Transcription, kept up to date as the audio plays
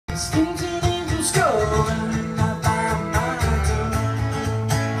Things and angels go running up by my door.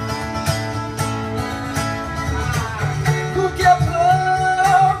 Look up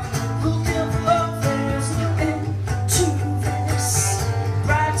love, there's no end to this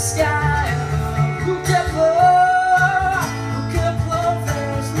bright sky. Look up love,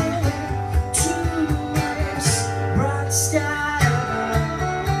 there's no end to this bright sky.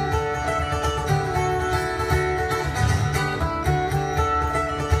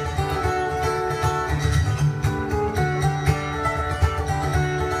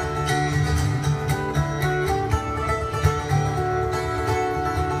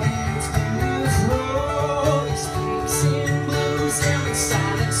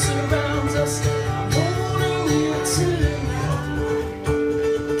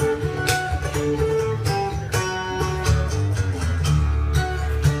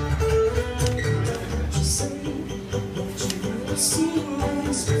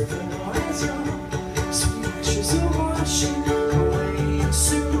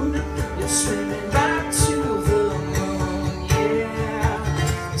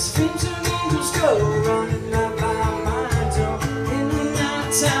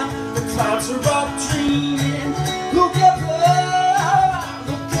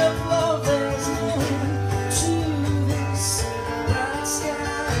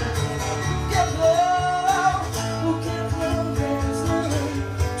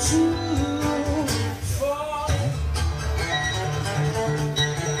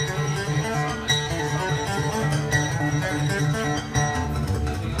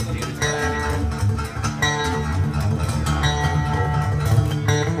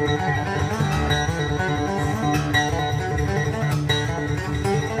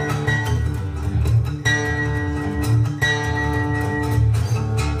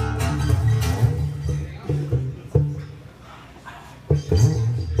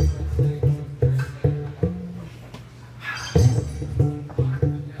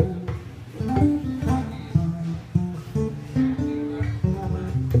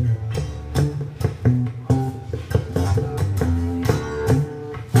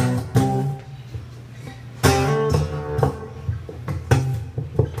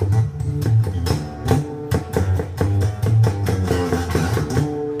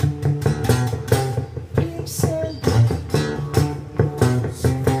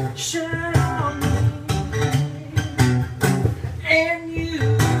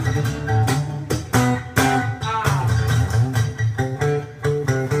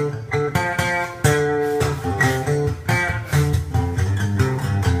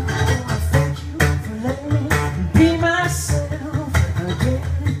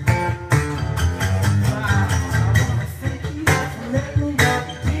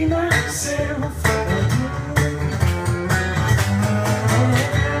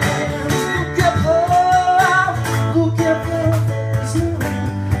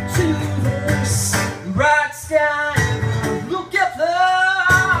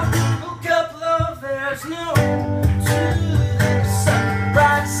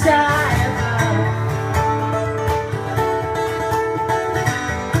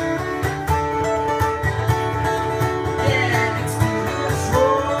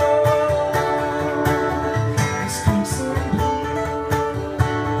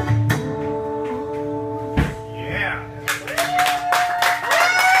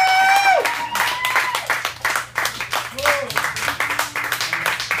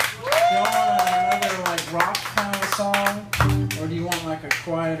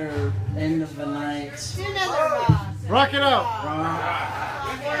 Rock it out.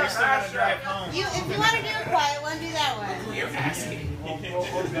 We're still gonna drive home. If you want to do a quiet one, do that one. You're asking. We'll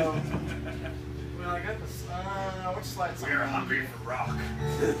go. Well, I got this. Which slide song? We are hungry for rock.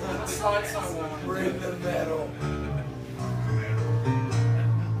 What slide song? Bring the metal.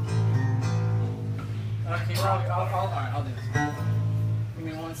 Okay, I'll do this. Give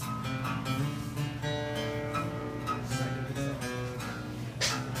me one second.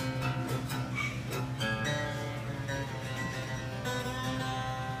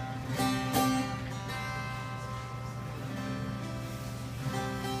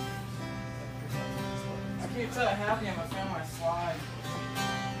 I can't tell how happy I found my slide.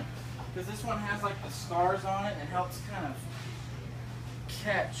 Because this one has like the stars on it and it helps kind of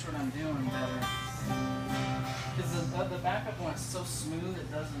catch what I'm doing better. Because the backup one is so smooth it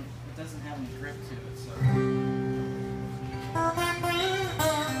doesn't have any grip to it. So.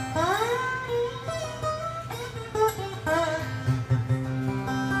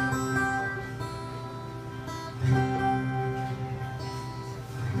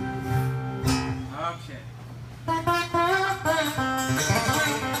 Okay.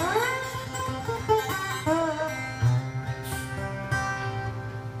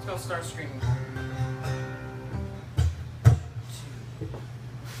 start screaming.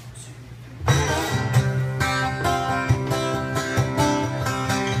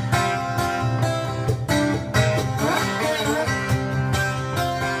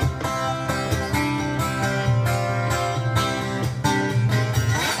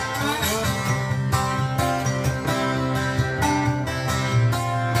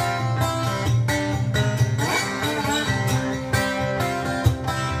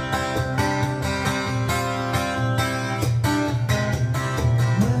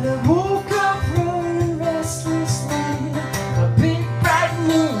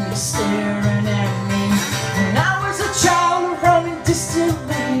 Staring at me. When I was a child running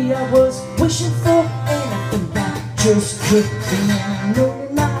distantly, I was wishing for anything that just could be. And I know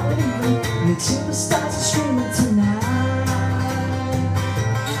you're not leaving until the stars are screaming tonight.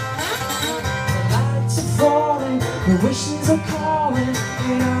 The lights are falling, the wishes are calling,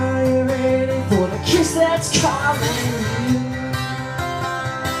 and are you ready for the kiss that's calling you?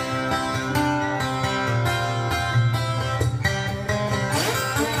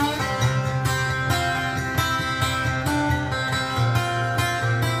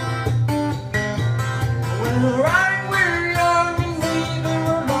 Right, we're young and maybe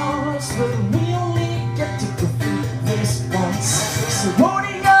we're lost, but we only get to go through this once. So what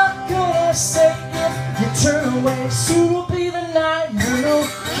are you gonna say if you turn away? Soon will be the night when it'll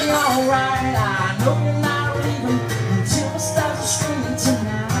be alright. I know you're not leaving until the stars are screaming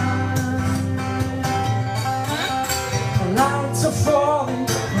tonight. The lights are falling,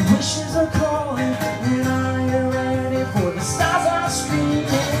 the wishes are calling, and are you ready for the stars are screaming?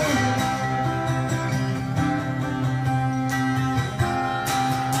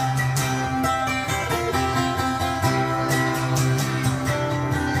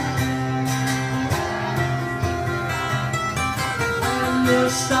 The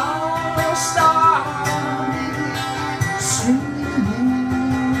stars start screaming.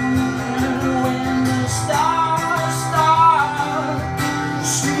 When the stars start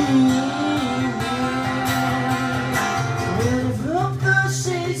screaming, well, look the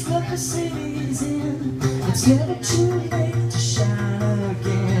shades, look the city's in. It's never too late to shine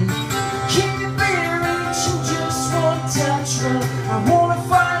again. Can you bear reaching just one touch? Well, I wanna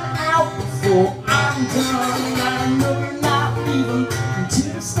find out before I'm done. I know you're not leaving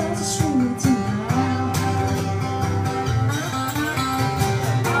until the stars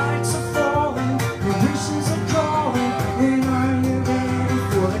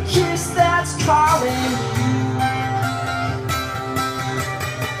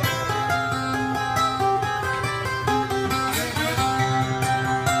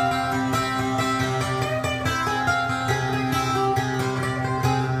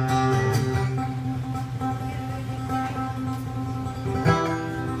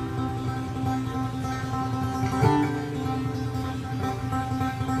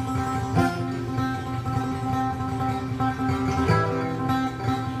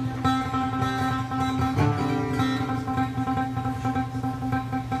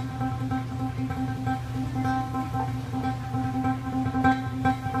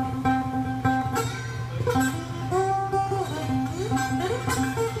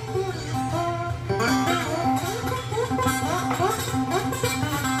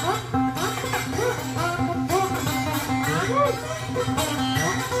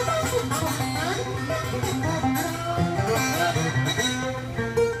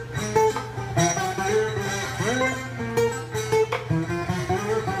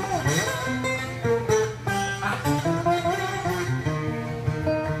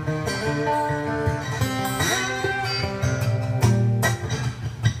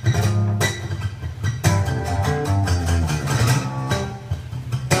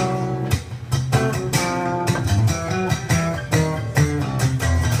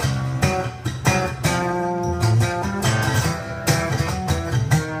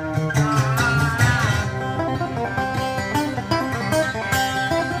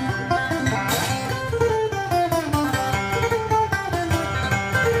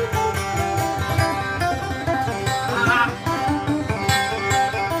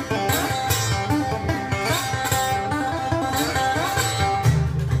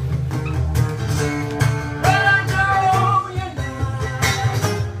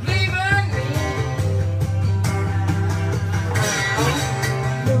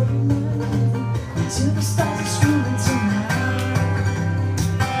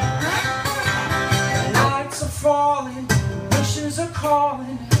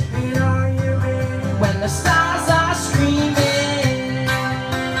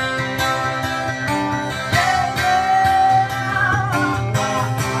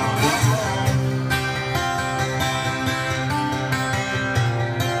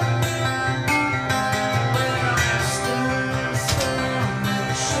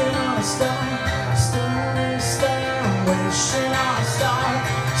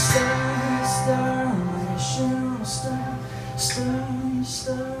star, star,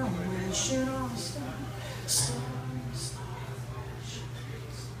 star, wishing on a star, star, star.